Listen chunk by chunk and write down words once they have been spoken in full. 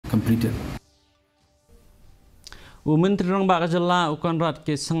completed. Myntri Rangbah Jala ukon rat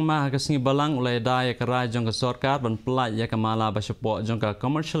ke sangma kasingi balang ulai daya kerai jong ke sarkar ban pelat ya kamala basyapo jong ke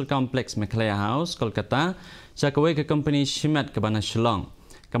commercial complex MEGHALAYA House Kolkata cakwe ke company Shimet ke bana Shillong.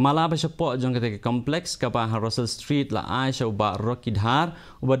 Kamala basyapo jong ke kompleks ke bah Russell Street la Aisha uba Rocky Dhar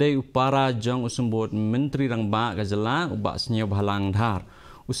ubadai upara jong usumbut Myntri Rangbah Jala uba senyo balang dhar.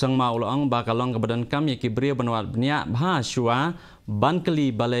 Usang ma ulong bakalong ke badan kam ya kibria banwat bnia bha shua ban kali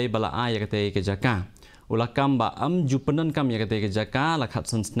balai bala ay ke jaka. Ulakam ba jupenan kam ya kata jaka lakhat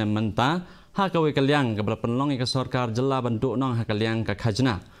sensnem menta ha kawe kalyang ke bala penlong ke sarkar jela bentuk nong ha kalyang ke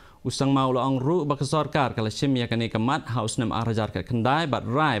khajna usang ma ulang ru ba ke sarkar kala sim ya kani kemat ha usnem arajar ke kendai bat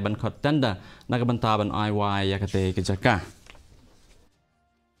rai ban khot tenda na ke benta ban IY ya kata jaka.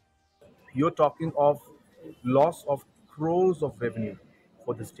 You're talking of loss of crores of revenue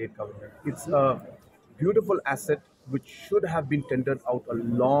for the state government. It's a beautiful asset which should have been tendered out a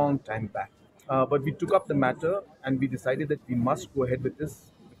long time back. But we took up the matter and we decided that we must go ahead with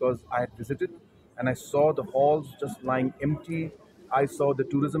this because I had visited and I saw the halls just lying empty. I saw the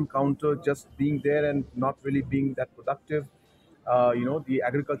tourism counter just being there and not really being that productive. The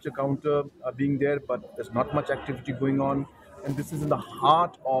agriculture counter being there, but there's not much activity going on. And this is in the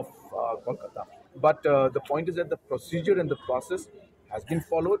heart of Kolkata. But the point is that the procedure and the process has been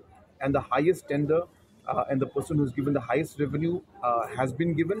followed and the highest tender and the person who's given the highest revenue has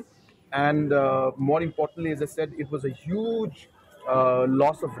been given. And more importantly, as I said, it was a huge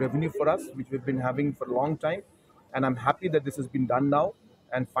loss of revenue for us, which we've been having for a long time. And I'm happy that this has been done now.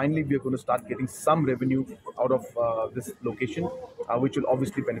 And finally, we are going to start getting some revenue out of this location, which will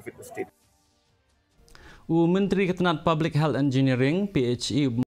obviously benefit the state. Myntri Ketenat Public Health Engineering PHE